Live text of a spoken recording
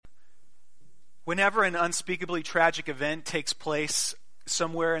Whenever an unspeakably tragic event takes place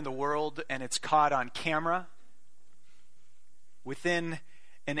somewhere in the world and it's caught on camera, within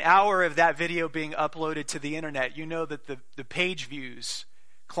an hour of that video being uploaded to the internet, you know that the page views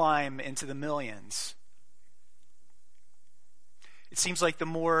climb into the millions. It seems like the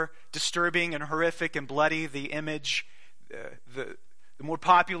more disturbing and horrific and bloody the image, the more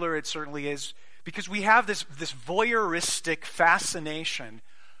popular it certainly is, because we have this voyeuristic fascination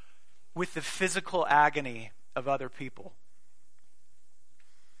with the physical agony of other people.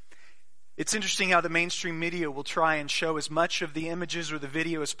 It's interesting how the mainstream media will try and show as much of the images or the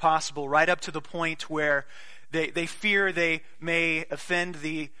video as possible, right up to the point where they fear they may offend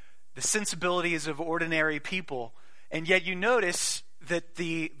the sensibilities of ordinary people. And yet you notice that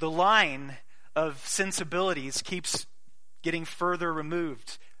the line of sensibilities keeps getting further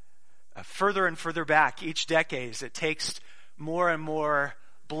removed, further and further back each decade as it takes more and more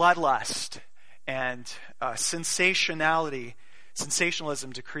bloodlust and sensationalism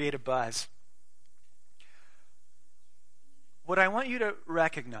to create a buzz. What I want you to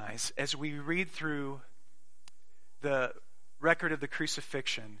recognize as we read through the record of the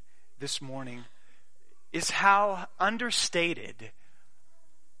crucifixion this morning is how understated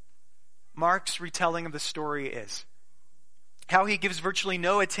Mark's retelling of the story is. How he gives virtually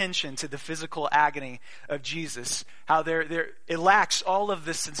no attention to the physical agony of Jesus. How it lacks all of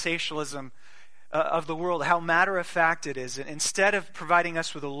the sensationalism of the world. How matter-of-fact it is. And instead of providing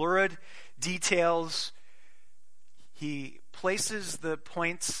us with lurid details, he places the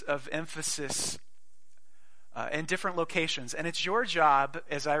points of emphasis in different locations. And it's your job,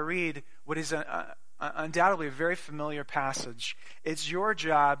 as I read what is undoubtedly a very familiar passage, it's your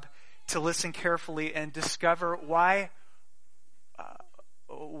job to listen carefully and discover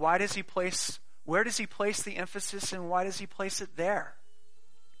where does he place the emphasis, and why does he place it there?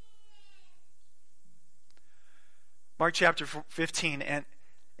 Mark chapter 15, and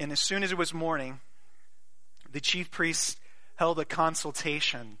as soon as it was morning, the chief priests held a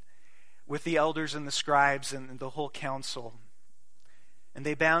consultation with the elders and the scribes and the whole council. And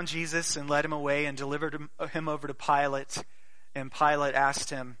they bound Jesus and led him away and delivered him over to Pilate. And Pilate asked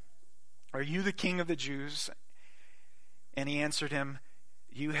him, "Are you the king of the Jews?" And he answered him,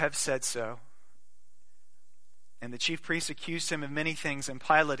 "You have said so." And the chief priests accused him of many things. And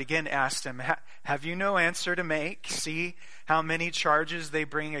Pilate again asked him, "Have you no answer to make? See how many charges they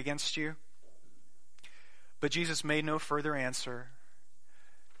bring against you?" But Jesus made no further answer.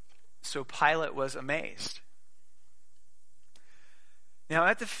 So Pilate was amazed. Now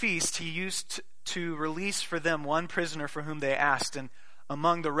at the feast, he used to release for them one prisoner for whom they asked. And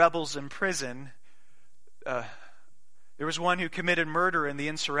among the rebels in prison, there was one who committed murder in the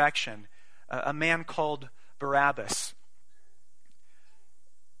insurrection, a man called Barabbas.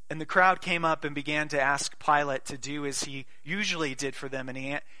 And the crowd came up and began to ask Pilate to do as he usually did for them. And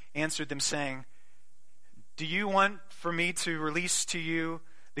he answered them saying, "Do you want for me to release to you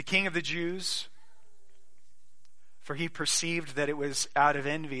the King of the Jews?" For he perceived that it was out of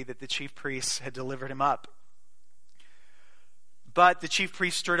envy that the chief priests had delivered him up. But the chief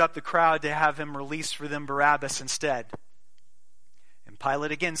priests stirred up the crowd to have him release for them Barabbas instead. And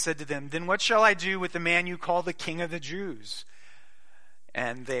Pilate again said to them, "Then what shall I do with the man you call the King of the Jews?"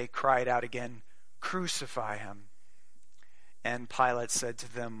 And they cried out again, "Crucify him." And Pilate said to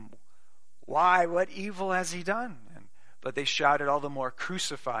them, "Why, what evil has he done?" But they shouted all the more,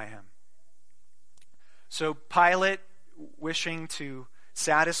 "Crucify him." So Pilate, wishing to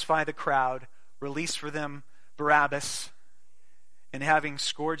satisfy the crowd, released for them Barabbas, and having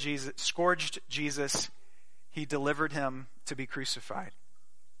scourged Jesus, he delivered him to be crucified.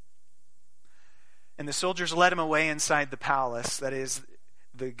 And the soldiers led him away inside the palace, that is,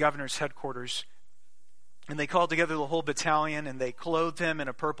 the governor's headquarters. And they called together the whole battalion, and they clothed him in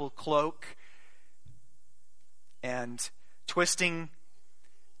a purple cloak, and twisting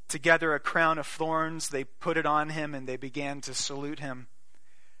together a crown of thorns, they put it on him, and they began to salute him.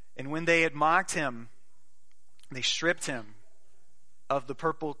 And when they had mocked him, they stripped him of the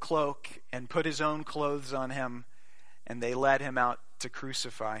purple cloak and put his own clothes on him, and they led him out to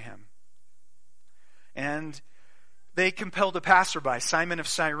crucify him. And they compelled a passerby, Simon of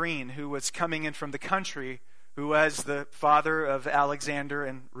Cyrene, who was coming in from the country, who was the father of Alexander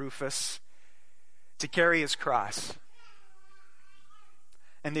and Rufus, to carry his cross.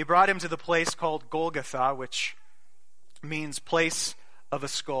 And they brought him to the place called Golgotha, which means place of a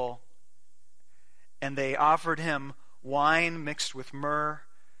skull. And they offered him wine mixed with myrrh,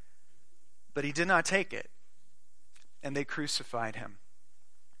 but he did not take it. And they crucified him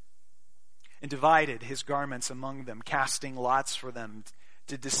and divided his garments among them, casting lots for them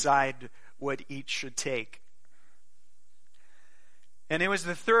to decide what each should take. And it was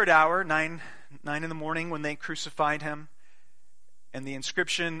the third hour, 9 in the morning, when they crucified him. And the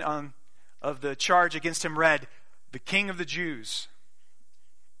inscription of the charge against him read, "The King of the Jews."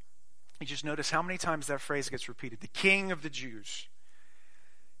 You just notice how many times that phrase gets repeated. The King of the Jews.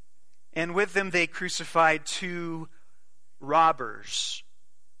 And with them they crucified 2 robbers.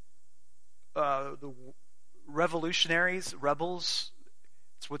 The revolutionaries, rebels.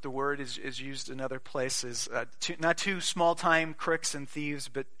 It's what the word is used in other places. Not 2 small-time crooks and thieves,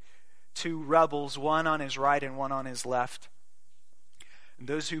 but 2 rebels, one on his right and one on his left. And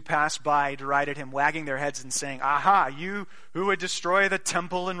those who passed by derided him, wagging their heads and saying, "Aha, you who would destroy the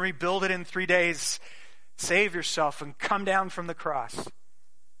temple and rebuild it in 3 days, save yourself and come down from the cross."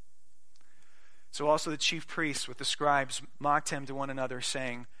 So also the chief priests with the scribes mocked him to one another,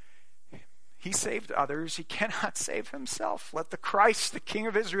 saying, "He saved others, he cannot save himself. Let the Christ, the King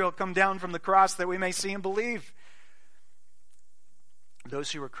of Israel, come down from the cross that we may see and believe."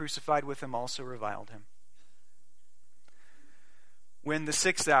 Those who were crucified with him also reviled him. When the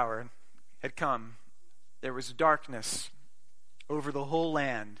 6th hour had come, there was darkness over the whole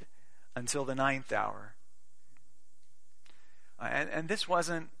land until the 9th hour. And this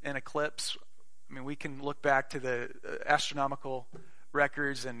wasn't an eclipse. I mean, we can look back to the astronomical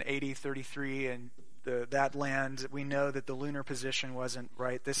records in AD 33 and that land. We know that the lunar position wasn't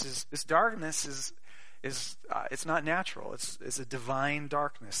right. This darkness is it's not natural. It's a divine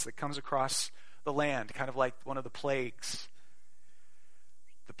darkness that comes across the land, kind of like one of the plagues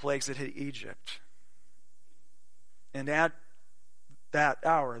that hit Egypt. And at that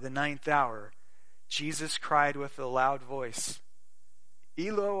hour, the 9th hour, Jesus cried with a loud voice,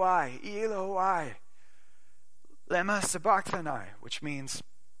 "Eloi, Eloi, lema sabachthani," which means,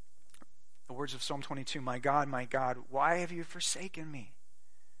 the words of Psalm 22, my God, why have you forsaken me?"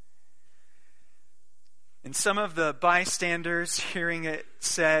 And some of the bystanders hearing it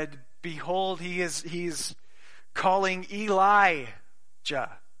said, "Behold, he's calling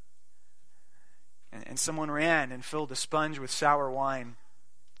Elijah." And someone ran and filled a sponge with sour wine,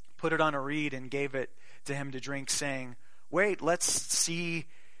 put it on a reed and gave it to him to drink, saying, "Wait, let's see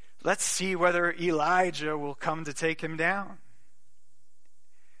whether Elijah will come to take him down."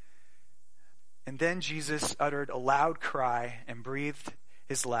 And then Jesus uttered a loud cry and breathed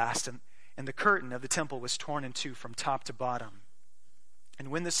his last, and the curtain of the temple was torn in 2 from top to bottom.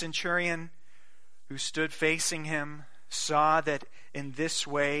 And when the centurion who stood facing him saw that in this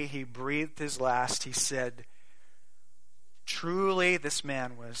way he breathed his last, he said, "Truly this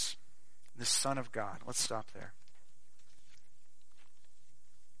man was the Son of God." Let's stop there.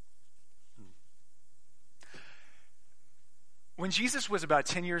 When Jesus was about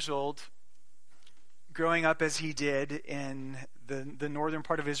 10 years old, growing up as he did in the northern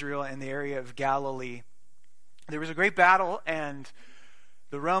part of Israel and the area of Galilee, there was a great battle, and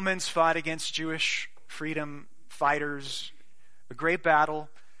the Romans fought against Jewish freedom fighters. A great battle.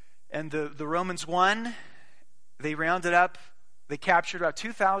 And the Romans won. They rounded up, they captured about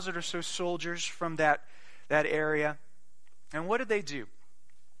 2,000 or so soldiers from that area. And what did they do?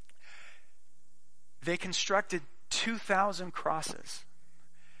 They constructed 2,000 crosses.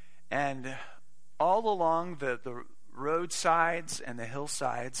 And all along the roadsides and the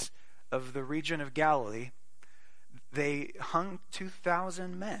hillsides of the region of Galilee, they hung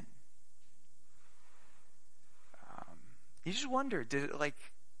 2,000 men. You just wonder,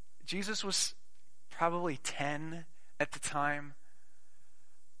 Jesus was probably 10 at the time.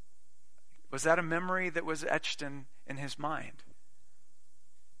 Was that a memory that was etched in his mind?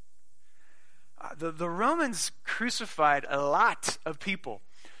 The Romans crucified a lot of people.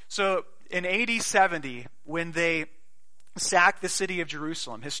 So in AD 70, when they sacked the city of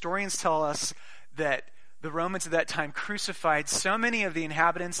Jerusalem, historians tell us that the Romans at that time crucified so many of the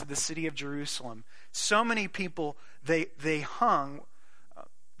inhabitants of the city of Jerusalem, so many people they hung.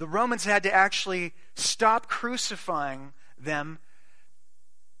 The Romans had to actually stop crucifying them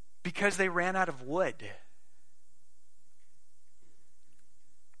because they ran out of wood.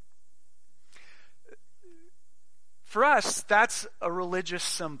 For us, that's a religious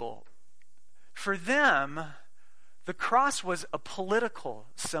symbol. For them, the cross was a political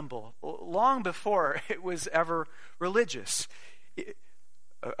symbol long before it was ever religious.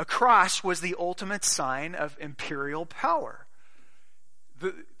 A cross was the ultimate sign of imperial power.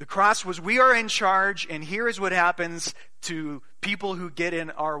 The cross was, we are in charge, and here is what happens to people who get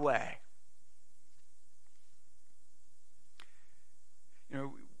in our way. You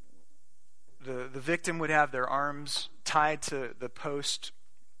know, the victim would have their arms tied to the post,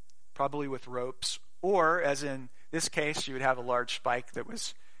 probably with ropes, or, as in this case, you would have a large spike that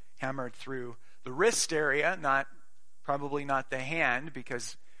was hammered through the wrist area, probably not the hand,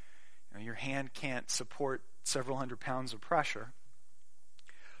 because your hand can't support several hundred pounds of pressure.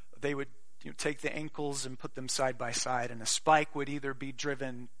 They would take the ankles and put them side by side, and a spike would either be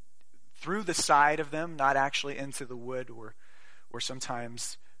driven through the side of them, not actually into the wood, or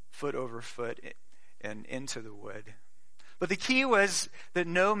sometimes foot over foot and into the wood. But the key was that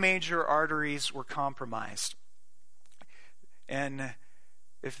no major arteries were compromised. And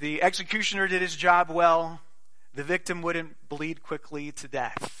if the executioner did his job well, the victim wouldn't bleed quickly to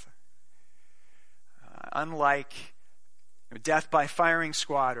death. Unlike death by firing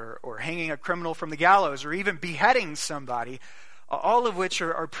squad or hanging a criminal from the gallows or even beheading somebody, all of which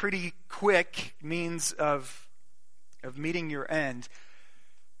are pretty quick means of meeting your end.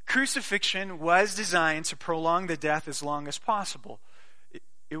 Crucifixion was designed to prolong the death as long as possible.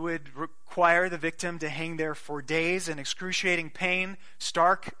 It would require the victim to hang there for days in excruciating pain,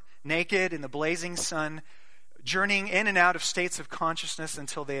 stark naked in the blazing sun, journeying in and out of states of consciousness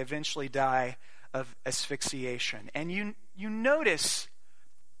until they eventually die of asphyxiation. And you notice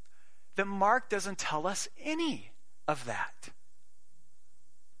that Mark doesn't tell us any of that.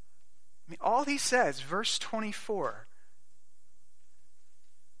 All he says, verse 24,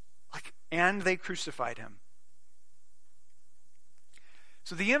 and they crucified him.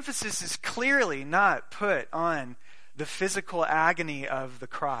 So the emphasis is clearly not put on the physical agony of the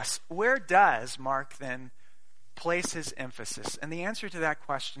cross. Where does Mark then place his emphasis? And the answer to that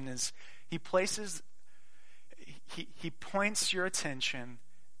question is he points your attention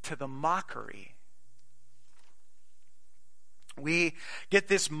to the mockery. We get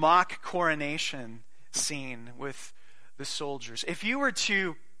this mock coronation scene with the soldiers. If you were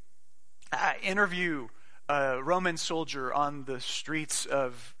to interview a Roman soldier on the streets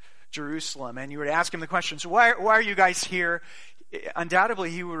of Jerusalem and you were to ask him the question, so why are you guys here? Undoubtedly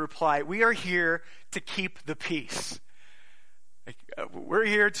he would reply, we are here to keep the peace. We're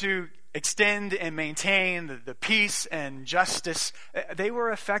here to extend and maintain the peace and justice. They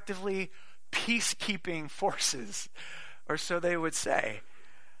were effectively peacekeeping forces, or so they would say.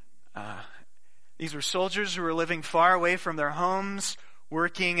 These were soldiers who were living far away from their homes,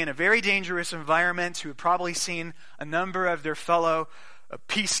 working in a very dangerous environment, who had probably seen a number of their fellow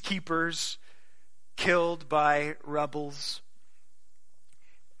peacekeepers killed by rebels.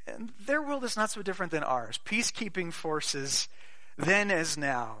 And their world is not so different than ours. Peacekeeping forces, then as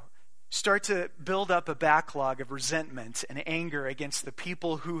now, start to build up a backlog of resentment and anger against the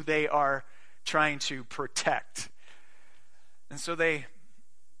people who they are trying to protect. And so they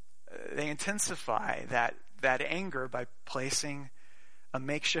intensify that anger by placing a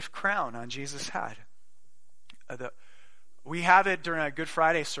makeshift crown on Jesus' head. We have it during a Good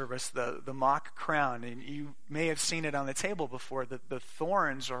Friday service, the mock crown, and you may have seen it on the table before. The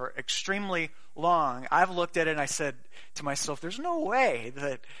thorns are extremely long. I've looked at it and I said to myself, there's no way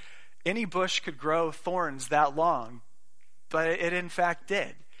that any bush could grow thorns that long, but it in fact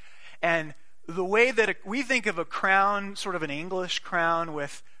did. And the way that we think of a crown, sort of an English crown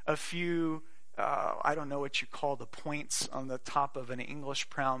with a few, I don't know what you call the points on the top of an English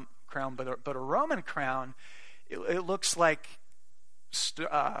crown, but a Roman crown, it looks like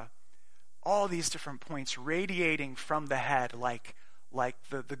all these different points radiating from the head, like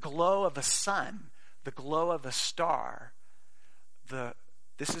the glow of a sun, the glow of a star.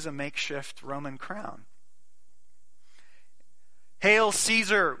 This is a makeshift Roman crown. Hail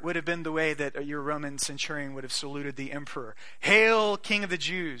Caesar would have been the way that your Roman centurion would have saluted the emperor. Hail King of the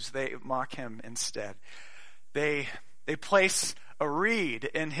Jews, they mock him instead. They place a reed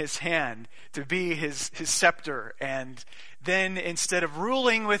in his hand to be his scepter, and then instead of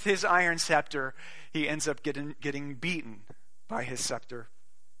ruling with his iron scepter, he ends up getting beaten by his scepter.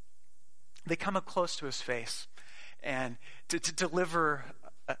 They come up close to his face and to deliver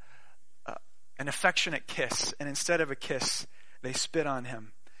an affectionate kiss, and instead of a kiss, they spit on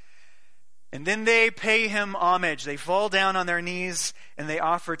him. And then they pay him homage. They fall down on their knees and they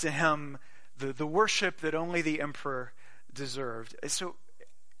offer to him the worship that only the emperor deserved. So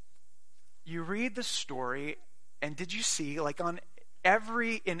you read the story, and did you see, like in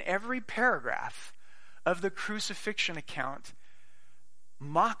every paragraph of the crucifixion account,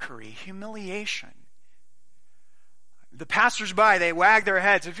 mockery, humiliation. The passersby, they wag their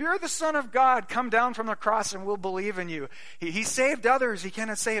heads. If you're the Son of God, come down from the cross and we'll believe in you. He saved others. He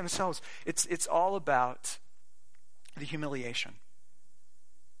cannot save himself. It's all about the humiliation.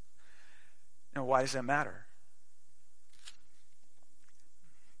 Now, why does that matter?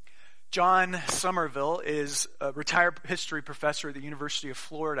 John Somerville is a retired history professor at the University of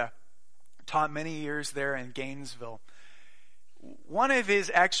Florida. taught many years there in Gainesville. One of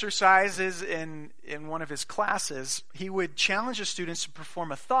his exercises in one of his classes, he would challenge the students to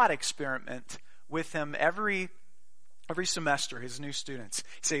perform a thought experiment with him every semester, his new students.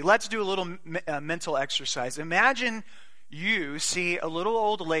 He'd say, let's do a little mental exercise. Imagine you see a little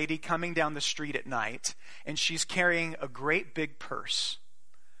old lady coming down the street at night, and she's carrying a great big purse.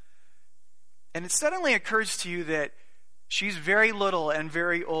 And it suddenly occurs to you that she's very little and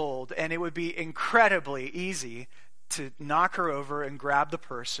very old, and it would be incredibly easy to knock her over and grab the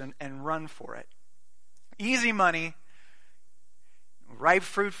purse and run for it. Easy money, ripe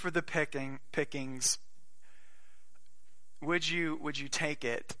fruit for the pickings. Would you take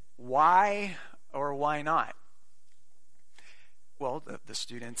it? Why or why not? Well, the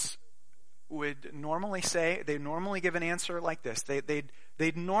students would normally say, they normally give an answer like this.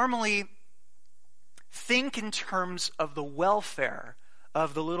 They'd normally think in terms of the welfare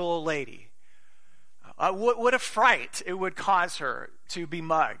of the little old lady. What a fright it would cause her to be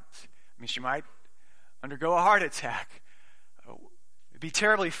mugged. I mean, she might undergo a heart attack. It'd be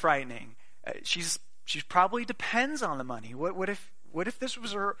terribly frightening. She's probably depends on the money. What if this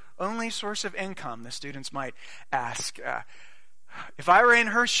was her only source of income? The students might ask. If I were in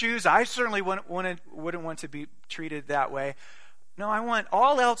her shoes, I certainly wouldn't want to be treated that way. No, I want,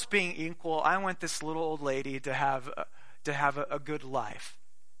 all else being equal, I want this little old lady to have a good life.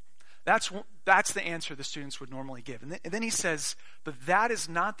 That's the answer the students would normally give. And then he says, but that is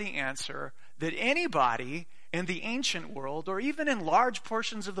not the answer that anybody in the ancient world, or even in large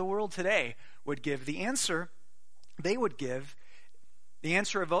portions of the world today, would give. The answer they would give, the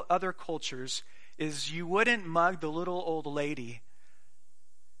answer of other cultures, is you wouldn't mug the little old lady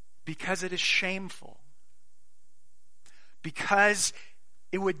because it is shameful. Because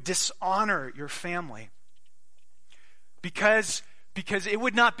it would dishonor your family. Because it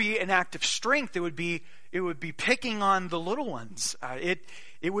would not be an act of strength. It would be picking on the little ones.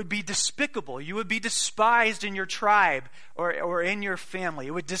 It would be despicable. You would be despised in your tribe or in your family.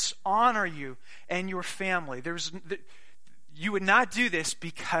 It would dishonor you and your family. You would not do this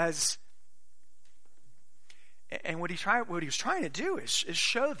because. And what he was trying to do is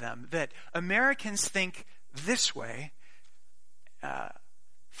show them that Americans think this way.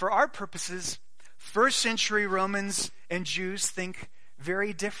 For our purposes, first century Romans and Jews think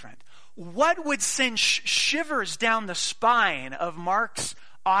very different. What would send shivers down the spine of Mark's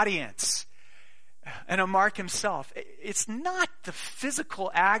audience and of Mark himself? It's not the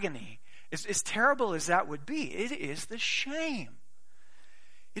physical agony, as terrible as that would be. It is the shame.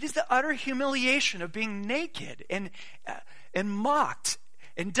 It is the utter humiliation of being naked and mocked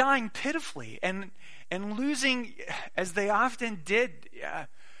and dying pitifully and losing, as they often did,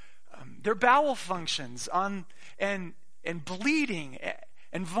 their bowel functions and bleeding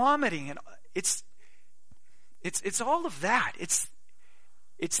and vomiting, and it's all of that. It's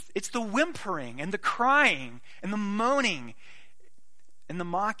the whimpering and the crying and the moaning and the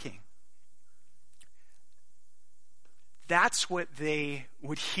mocking. That's what they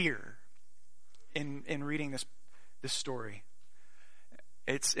would hear in reading this story.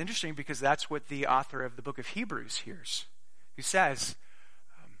 It's interesting because that's what the author of the book of Hebrews hears, who says,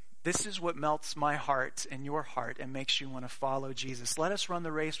 this is what melts my heart and your heart and makes you want to follow Jesus. Let us run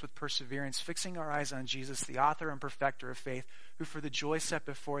the race with perseverance, fixing our eyes on Jesus, the author and perfecter of faith, who for the joy set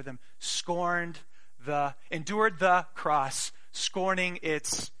before them endured the cross, scorning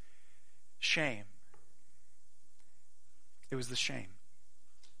its shame. It was the shame.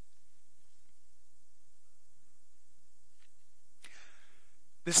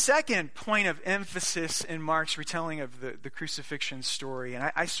 The second point of emphasis in Mark's retelling of the crucifixion story,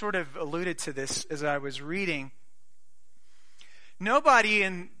 and I sort of alluded to this as I was reading, nobody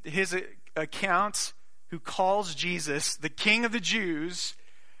in his account who calls Jesus the King of the Jews,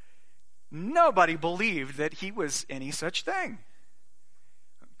 nobody believed that he was any such thing.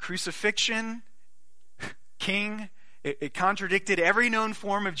 Crucifixion, king, it contradicted every known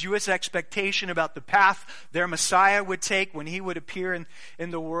form of Jewish expectation about the path their Messiah would take when he would appear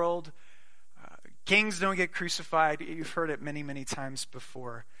in the world. Kings don't get crucified. You've heard it many, many times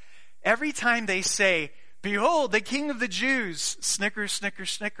before. Every time they say, behold, the King of the Jews, snicker, snicker,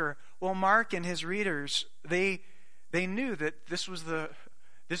 snicker. Well, Mark and his readers, they knew that this was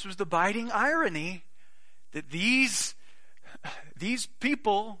the biting irony that these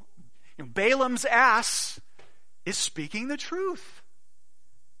people, Balaam's ass, is speaking the truth.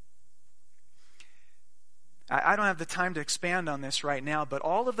 I don't have the time to expand on this right now, but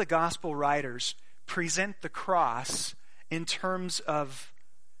all of the gospel writers present the cross in terms of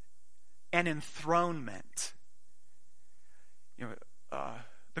an enthronement.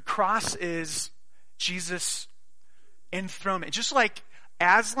 The cross is Jesus' enthronement. Just like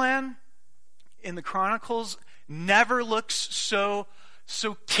Aslan in the Chronicles never looks so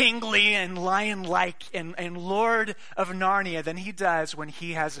kingly and lion-like and Lord of Narnia than he does when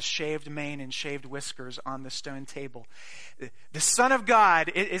he has a shaved mane and shaved whiskers on the stone table. The Son of God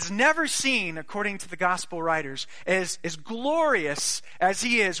is never seen, according to the gospel writers, as glorious as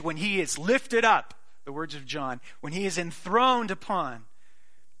he is when he is lifted up, the words of John, when he is enthroned upon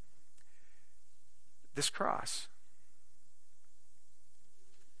this cross.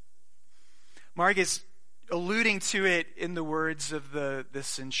 Mark is alluding to it in the words of the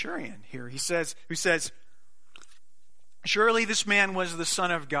centurion here. Who says, surely this man was the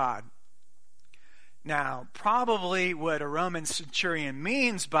Son of God. Now, probably what a Roman centurion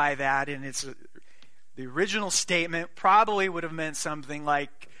means by that, and the original statement probably would have meant something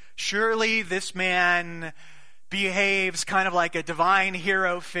like, surely this man behaves kind of like a divine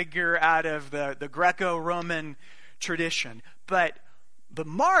hero figure out of the Greco-Roman tradition. But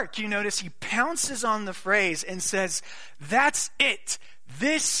Mark, you notice, he pounces on the phrase and says, that's it.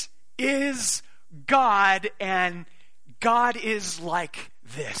 This is God, and God is like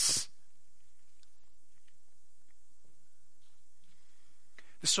this.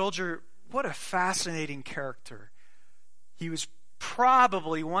 The soldier, what a fascinating character. He was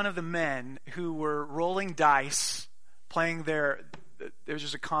probably one of the men who were rolling dice, playing there's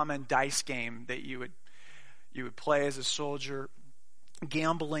just a common dice game that you would play as a soldier,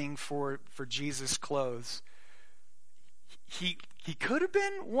 gambling for Jesus' clothes. He could have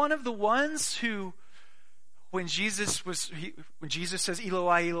been one of the ones who, when Jesus says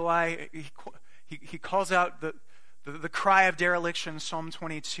Eloi, Eloi, he calls out the cry of dereliction, Psalm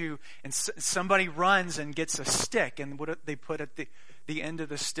 22, and somebody runs and gets a stick, and what they put at the end of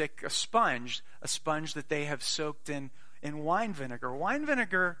the stick, a sponge that they have soaked in wine vinegar. Wine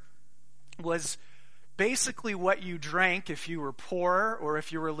vinegar was basically what you drank if you were poor or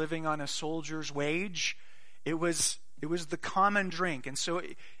if you were living on a soldier's wage. It was the common drink. And so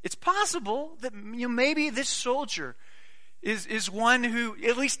it's possible that maybe this soldier is one who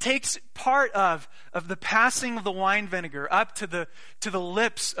at least takes part of the passing of the wine vinegar up to the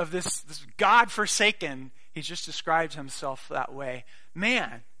lips of this God-forsaken, he just describes himself that way,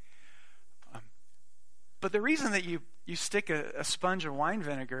 man. But the reason that you stick a sponge of wine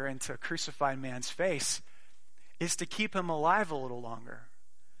vinegar into a crucified man's face is to keep him alive a little longer,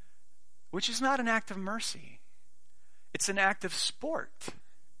 which is not an act of mercy. It's an act of sport.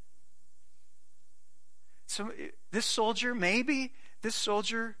 So this soldier, maybe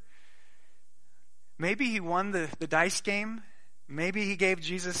he won the dice game. Maybe he gave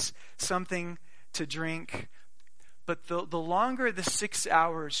Jesus something to drink. But the longer the 6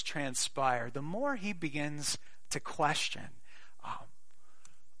 hours transpire, the more he begins to question,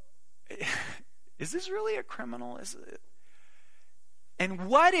 is this really a criminal? And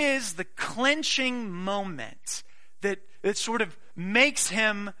what is the clinching moment that sort of makes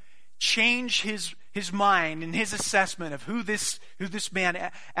him change his mind and his assessment of who this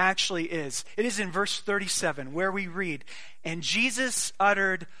man actually is? It is in verse 37 where we read, and Jesus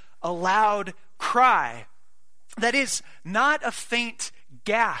uttered a loud cry. That is not a faint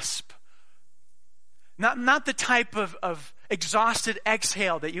gasp. Not the type of exhausted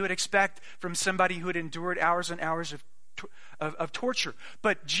exhale that you would expect from somebody who had endured hours and hours of torture.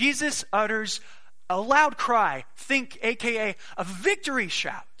 But Jesus utters a loud cry, think AKA a victory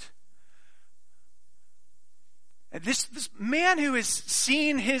shout. This man who has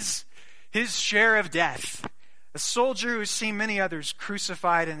seen his share of death, a soldier who has seen many others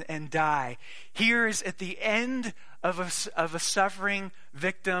crucified and die, here is at the end of a suffering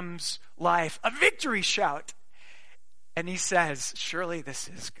victim's life, a victory shout. And he says, surely this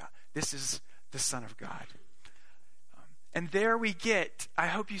is God. This is the Son of God. And there we get, I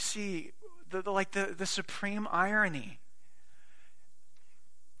hope you see, the supreme irony.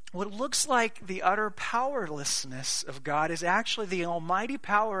 What looks like the utter powerlessness of God is actually the almighty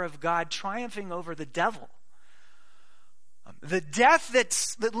power of God triumphing over the devil. The death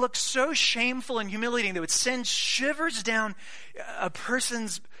that looks so shameful and humiliating that would send shivers down a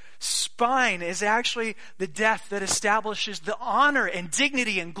person's spine is actually the death that establishes the honor and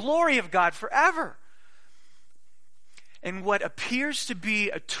dignity and glory of God forever. And what appears to be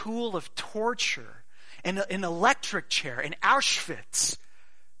a tool of torture, an electric chair, an Auschwitz,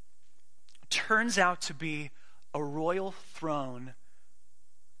 turns out to be a royal throne.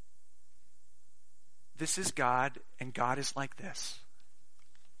 This is God, and God is like this.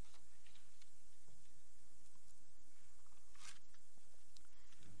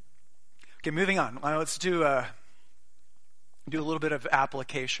 Okay, moving on. Let's do do a little bit of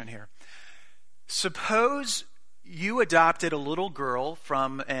application here. Suppose you adopted a little girl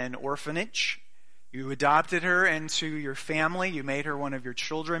from an orphanage. You adopted her into your family. You made her one of your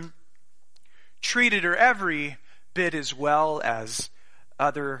children. Treated her every bit as well as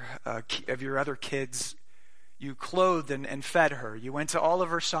other of your other kids. You clothed and fed her. You went to all of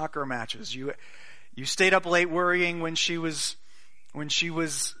her soccer matches. You stayed up late worrying when she was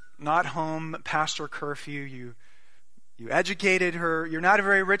not home past her curfew. You educated her. You're not a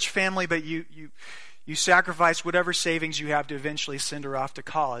very rich family, but you sacrifice whatever savings you have to eventually send her off to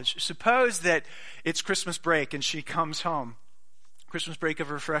college. Suppose that it's Christmas break and she comes home, Christmas break of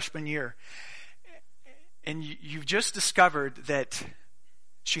her freshman year, and you've just discovered that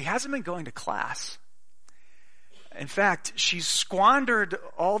she hasn't been going to class. In fact, she's squandered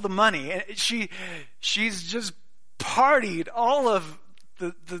all the money. She's just partied all of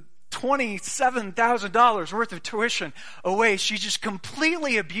the $27,000 worth of tuition away. She just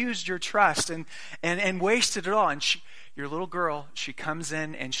completely abused your trust and wasted it all. And your little girl, she comes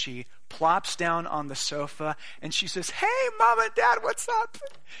in and she plops down on the sofa and she says, "Hey, Mom and Dad, what's up?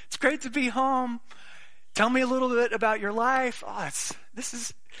 It's great to be home. Tell me a little bit about your life. Oh,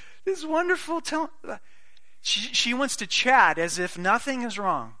 this is wonderful. She wants to chat as if nothing is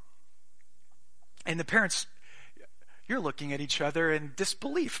wrong. And the parents, you're looking at each other in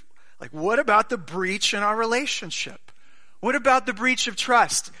disbelief. Like, what about the breach in our relationship? What about the breach of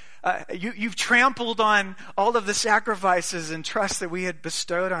trust? You've trampled on all of the sacrifices and trust that we had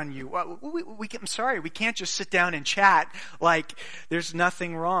bestowed on you. I'm sorry, we can't just sit down and chat like there's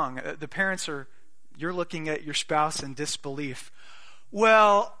nothing wrong. The parents you're looking at your spouse in disbelief.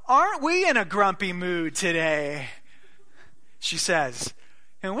 "Well, aren't we in a grumpy mood today?" she says.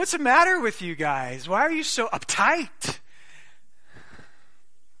 "And what's the matter with you guys? Why are you so uptight?"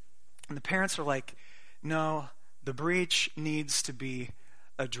 And the parents are like, "No, the breach needs to be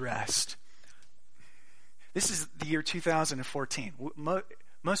addressed." This is the year 2014.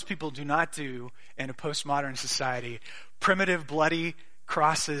 Most people do not do, in a postmodern society, primitive, bloody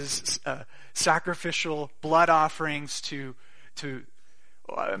crosses, sacrificial blood offerings to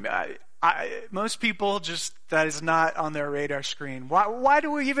most people just, that is not on their radar screen. Why do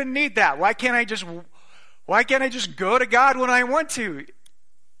we even need that? Why can't I just go to God when I want to?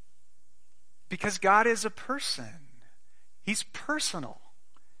 Because God is a person. He's personal.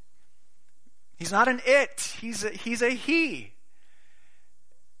 He's not an it. He's a he.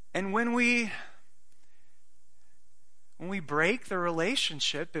 And when we break the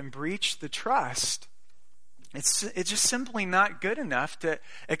relationship and breach the trust, it's just simply not good enough to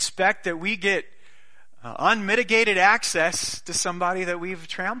expect that we get unmitigated access to somebody that we've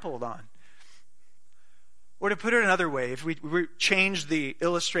trampled on. Or to put it another way, if we change the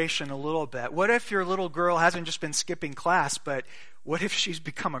illustration a little bit, what if your little girl hasn't just been skipping class, but what if she's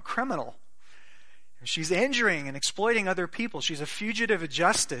become a criminal? She's injuring and exploiting other people. She's a fugitive of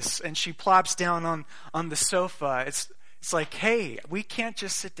justice, and she plops down on the sofa. It's like, hey, we can't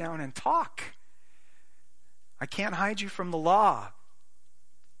just sit down and talk. I can't hide you from the law.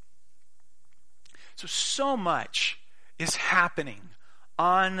 So much is happening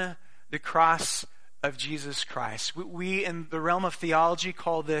on the cross of Jesus Christ. We in the realm of theology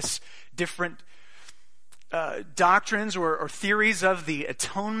call this different doctrines or theories of the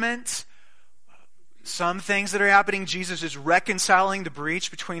atonement. Some things that are happening, Jesus is reconciling the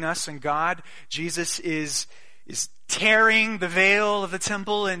breach between us and God. Jesus is tearing the veil of the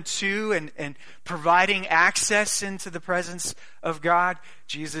temple in two and providing access into the presence of God.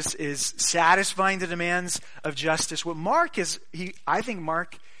 Jesus is satisfying the demands of justice. What I think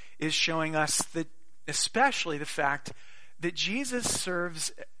Mark is showing us that, especially the fact that Jesus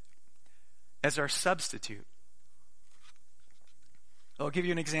serves as our substitute. I'll give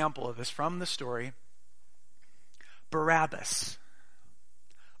you an example of this from the story. Barabbas.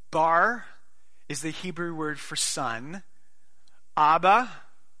 Bar is the Hebrew word for son. Abba,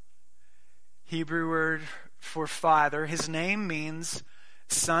 Hebrew word for father. His name means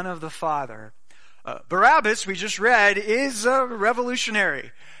son of the Father. Barabbas, we just read, is a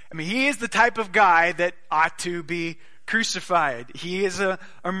revolutionary. I mean, he is the type of guy that ought to be crucified. He is a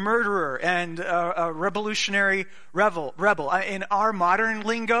murderer and a revolutionary rebel. In our modern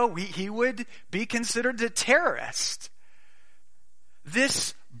lingo, he would be considered a terrorist.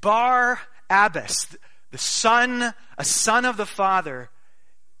 This Barabbas, a son of the Father,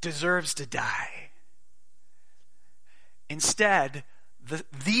 deserves to die. Instead,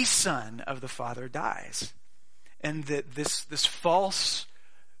 the Son of the Father dies. And this false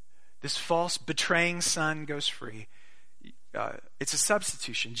betraying son goes free. it's a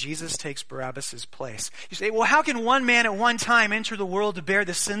substitution. Jesus takes Barabbas' place. You say, well, how can one man at one time enter the world to bear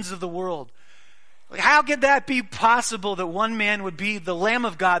the sins of the world? How could that be possible that one man would be the Lamb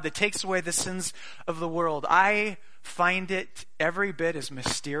of God that takes away the sins of the world? I find it every bit as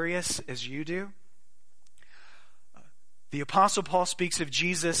mysterious as you do. The Apostle Paul speaks of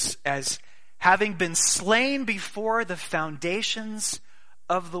Jesus as having been slain before the foundations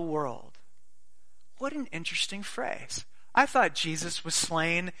of the world. What an interesting phrase. I thought Jesus was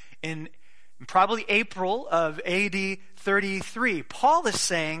slain in probably April of AD 33. Paul is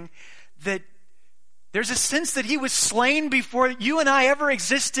saying that there's a sense that he was slain before you and I ever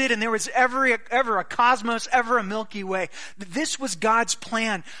existed, and there was ever a cosmos, ever a Milky Way. This was God's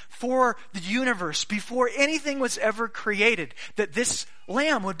plan for the universe before anything was ever created, that this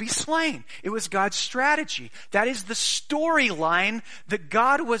lamb would be slain. It was God's strategy. That is the storyline that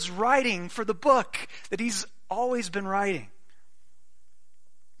God was writing for the book that he's always been writing.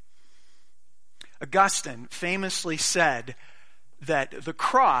 Augustine famously said that the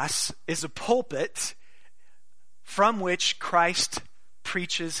cross is a pulpit from which Christ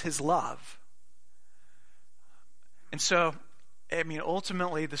preaches his love. And so,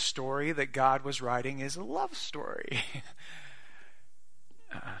 ultimately the story that God was writing is a love story.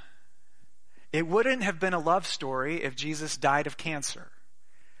 It wouldn't have been a love story if Jesus died of cancer.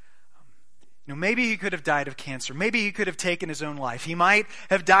 Maybe he could have died of cancer. Maybe he could have taken his own life. He might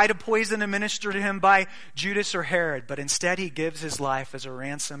have died of poison administered to him by Judas or Herod, but instead he gives his life as a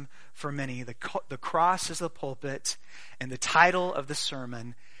ransom for many. The cross is the pulpit, and the title of the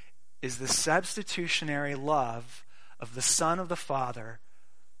sermon is the substitutionary love of the Son of the Father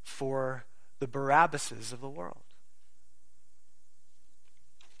for the Barabbases of the world.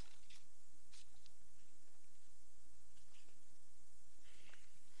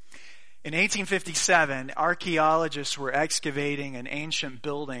 In 1857, archaeologists were excavating an ancient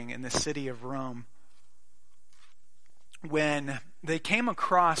building in the city of Rome when they came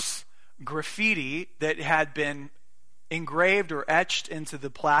across graffiti that had been engraved or etched into the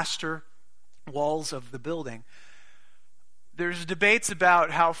plaster walls of the building. There's debates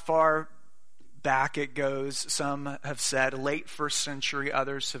about how far back it goes. Some have said late 1st century,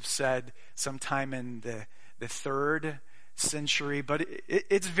 others have said sometime in the 3rd century, but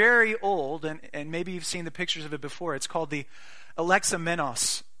it's very old, and maybe you've seen the pictures of it before. It's called the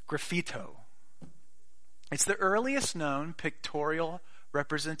Alexamenos graffito. It's the earliest known pictorial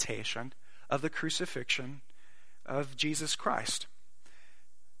representation of the crucifixion of Jesus Christ.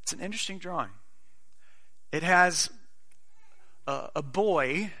 It's an interesting drawing. It has a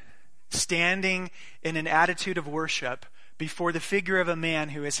boy standing in an attitude of worship before the figure of a man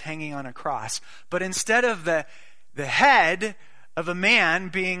who is hanging on a cross. But instead of the head of a man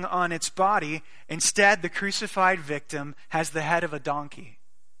being on its body, instead the crucified victim has the head of a donkey.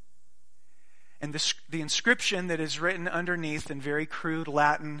 And the inscription that is written underneath in very crude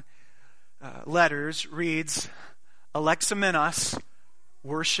Latin letters reads, Alexamenos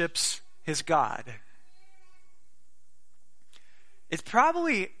worships his God. It's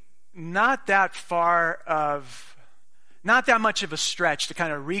probably not that much of a stretch to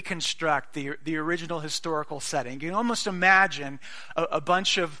kind of reconstruct the original historical setting. You can almost imagine a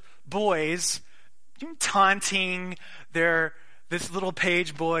bunch of boys taunting this little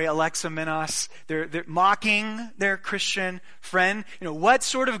page boy, Alexamenos. They're mocking their Christian friend. What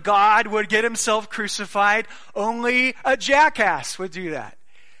sort of God would get himself crucified? Only a jackass would do that.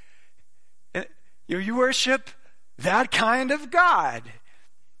 And, you worship that kind of God.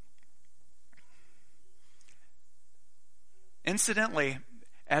 Incidentally,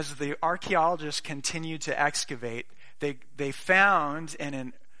 as the archaeologists continued to excavate, they found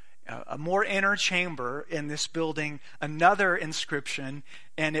in a more inner chamber in this building another inscription,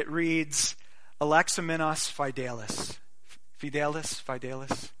 and it reads, Alexamenos Fidelis.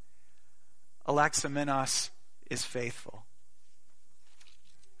 Fidelis. Alexamenos is faithful.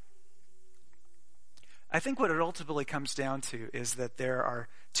 I think what it ultimately comes down to is that there are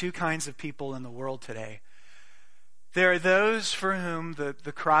two kinds of people in the world today. There are those for whom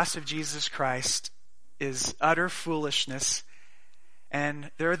the cross of Jesus Christ is utter foolishness,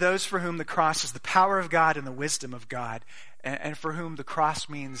 and there are those for whom the cross is the power of God and the wisdom of God, and for whom the cross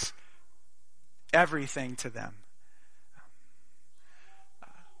means everything to them.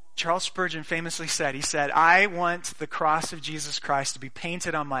 Charles Spurgeon famously said, I want the cross of Jesus Christ to be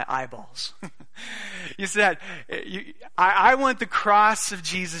painted on my eyeballs. He said, I want the cross of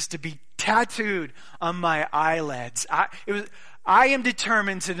Jesus to be tattooed on my eyelids. I am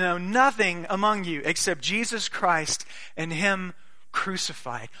determined to know nothing among you except Jesus Christ and Him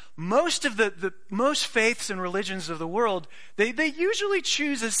crucified. Most of the most faiths and religions of the world, they usually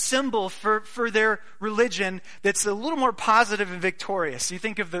choose a symbol for their religion that's a little more positive and victorious. You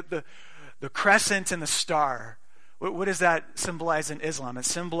think of the crescent and the star. What does that symbolize in Islam? It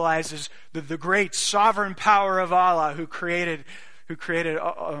symbolizes the great sovereign power of Allah who created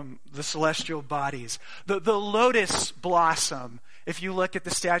the celestial bodies. The lotus blossom. If you look at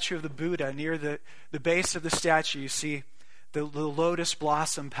the statue of the Buddha, near the base of the statue, you see the lotus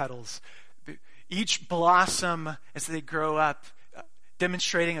blossom petals. Each blossom, as they grow up,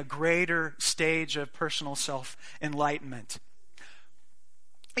 demonstrating a greater stage of personal self-enlightenment.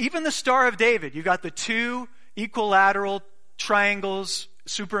 Even the Star of David, you've got the two equilateral triangles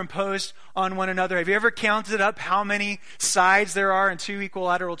superimposed on one another. Have you ever counted up how many sides there are in two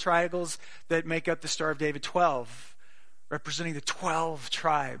equilateral triangles that make up the Star of David? 12, representing the 12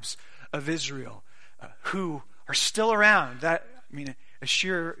 tribes of Israel, who are still around. A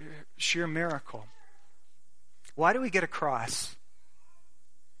sheer miracle. Why do we get a cross?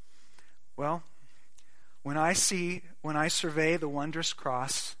 Well, when I survey the wondrous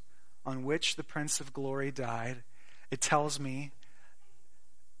cross on which the Prince of Glory died, it tells me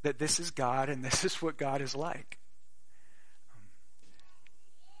that this is God and this is what God is like.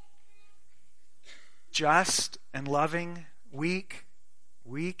 Just and loving, weak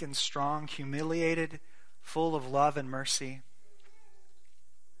and strong, humiliated, full of love and mercy.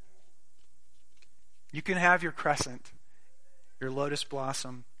 You can have your crescent, your lotus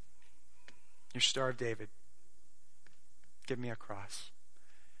blossom, your Star of David. Give me a cross,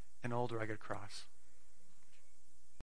 an old rugged cross.